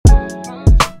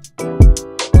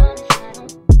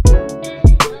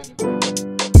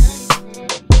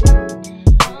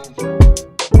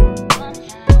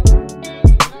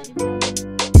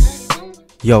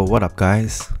Yo, what up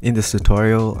guys? In this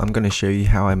tutorial, I'm going to show you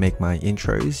how I make my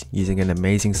intros using an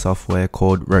amazing software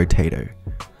called Rotato.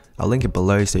 I'll link it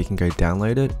below so you can go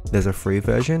download it. There's a free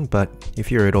version, but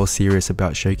if you're at all serious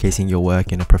about showcasing your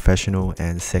work in a professional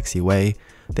and sexy way,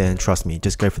 then trust me,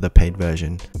 just go for the paid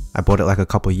version. I bought it like a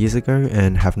couple years ago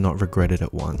and have not regretted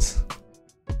it once.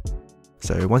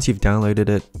 So once you've downloaded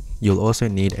it, you'll also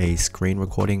need a screen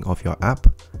recording of your app,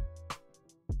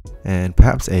 and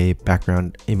perhaps a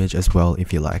background image as well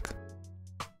if you like.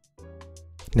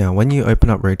 Now when you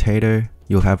open up Rotato,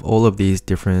 you'll have all of these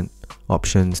different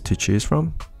options to choose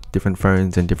from, different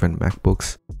phones and different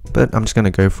MacBooks, but I'm just going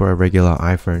to go for a regular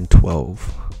iPhone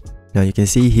 12. Now you can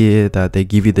see here that they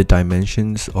give you the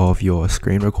dimensions of your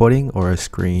screen recording or a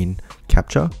screen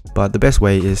capture, but the best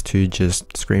way is to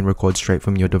just screen record straight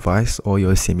from your device or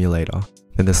your simulator.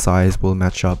 Then the size will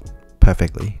match up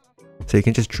perfectly. So you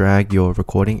can just drag your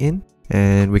recording in,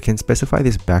 and we can specify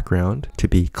this background to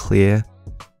be clear,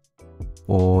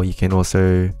 or you can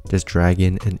also just drag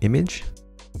in an image.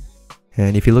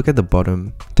 And if you look at the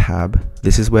bottom tab,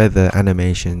 this is where the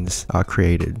animations are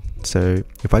created. So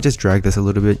if I just drag this a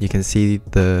little bit, you can see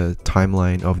the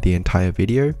timeline of the entire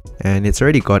video, and it's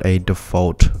already got a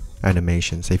default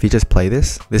animation. So if you just play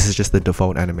this is just the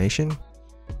default animation.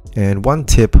 And one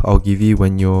tip I'll give you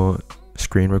when you're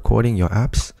screen recording your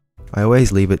apps, I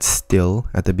always leave it still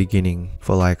at the beginning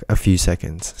for like a few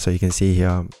seconds. So you can see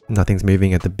here, nothing's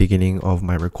moving at the beginning of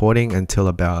my recording until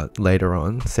about later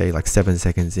on, say like 7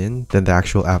 seconds in, then the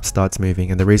actual app starts moving.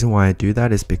 And the reason why I do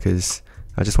that is because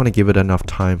I just want to give it enough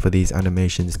time for these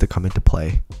animations to come into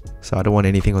play. So I don't want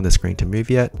anything on the screen to move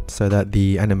yet, so that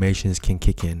the animations can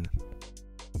kick in.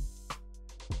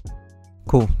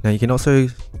 Cool. Now you can also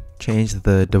change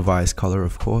the device color,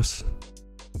 of course.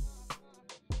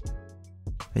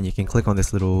 And you can click on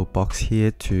this little box here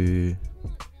to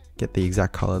get the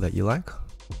exact color that you like.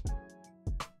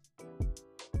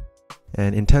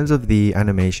 And in terms of the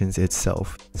animations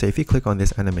itself, so if you click on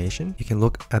this animation, you can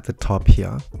look at the top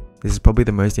here. This is probably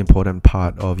the most important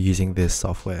part of using this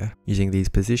software, using these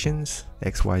positions,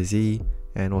 XYZ,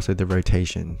 and also the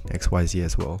rotation, XYZ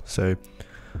as well. So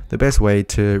the best way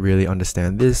to really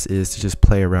understand this is to just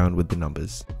play around with the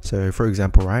numbers. So for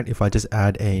example, right, if I just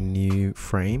add a new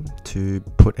frame to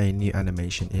put a new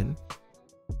animation in,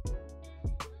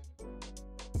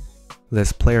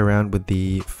 let's play around with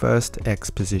the first X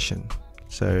position.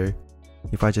 So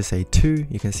if I just say 2,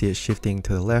 you can see it shifting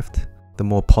to the left. The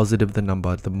more positive the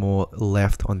number, the more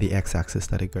left on the x-axis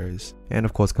that it goes. And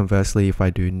of course, conversely, if I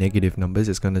do negative numbers,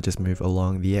 it's going to just move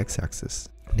along the x-axis.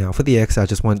 Now for the x, I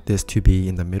just want this to be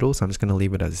in the middle, so I'm just going to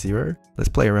leave it at 0. Let's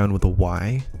play around with the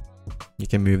y. You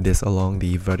can move this along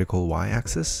the vertical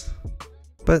y-axis,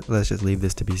 but let's just leave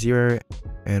this to be 0.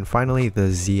 And finally, the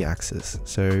z-axis.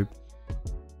 So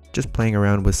just playing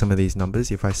around with some of these numbers,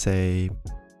 if I say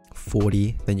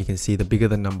 40, then you can see the bigger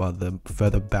the number, the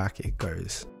further back it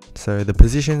goes. So the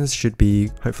positions should be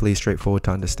hopefully straightforward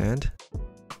to understand.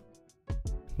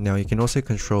 Now you can also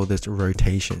control this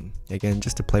rotation. Again,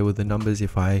 just to play with the numbers,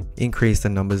 if I increase the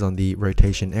numbers on the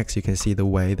rotation X, you can see the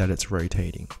way that it's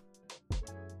rotating.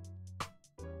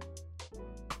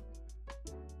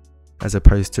 As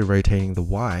opposed to rotating the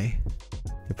Y,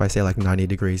 if I say like 90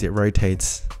 degrees, it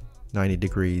rotates 90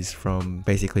 degrees from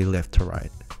basically left to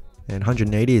right. And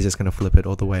 180 is just going to flip it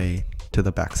all the way to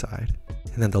the back side.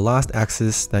 And then the last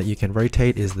axis that you can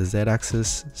rotate is the Z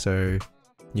axis. So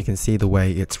you can see the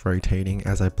way it's rotating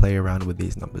as I play around with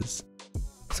these numbers.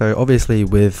 So obviously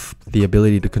with the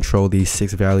ability to control these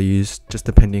 6 values, just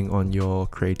depending on your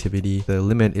creativity, the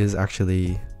limit is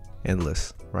actually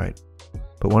endless, right?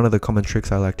 But one of the common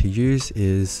tricks I like to use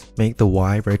is make the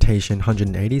Y rotation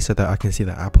 180 so that I can see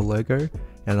the Apple logo.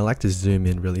 And I like to zoom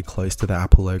in really close to the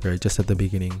Apple logo just at the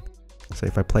beginning. So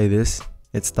if I play this,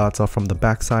 it starts off from the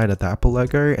back side at the Apple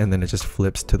logo, and then it just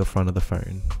flips to the front of the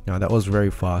phone. Now that was very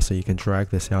fast, so you can drag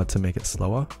this out to make it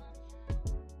slower.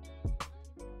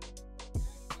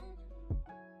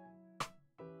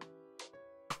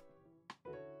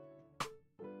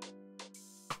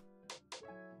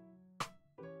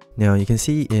 Now you can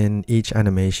see in each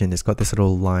animation, it's got this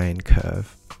little line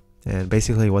curve. And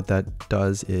basically what that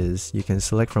does is you can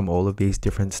select from all of these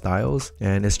different styles,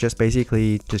 and it's just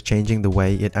basically just changing the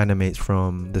way it animates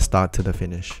from the start to the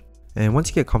finish. And once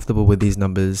you get comfortable with these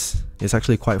numbers, it's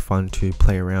actually quite fun to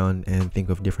play around and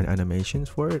think of different animations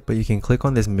for it. But you can click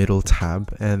on this middle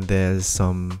tab and there's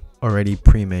some already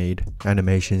pre-made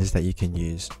animations that you can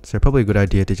use. So probably a good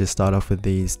idea to just start off with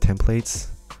these templates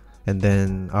and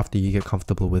then after you get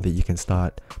comfortable with it, you can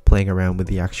start playing around with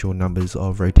the actual numbers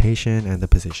of rotation and the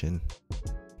position.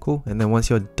 Cool. And then once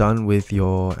you're done with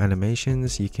your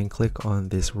animations, you can click on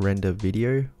this render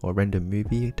video or render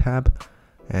movie tab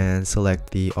and select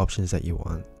the options that you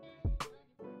want.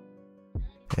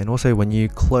 And also when you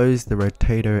close the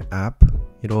Rotato app,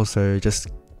 it also just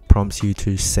prompts you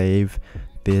to save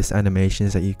these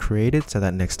animations that you created so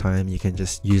that next time you can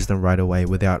just use them right away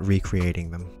without recreating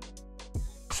them.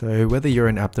 So whether you're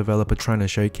an app developer trying to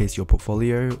showcase your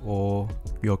portfolio or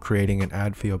you're creating an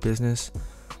ad for your business,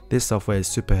 this software is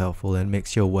super helpful and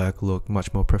makes your work look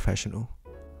much more professional.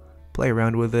 Play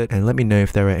around with it and let me know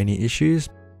if there are any issues.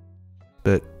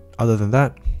 But other than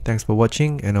that, thanks for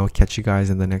watching and I'll catch you guys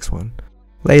in the next one.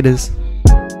 Laters!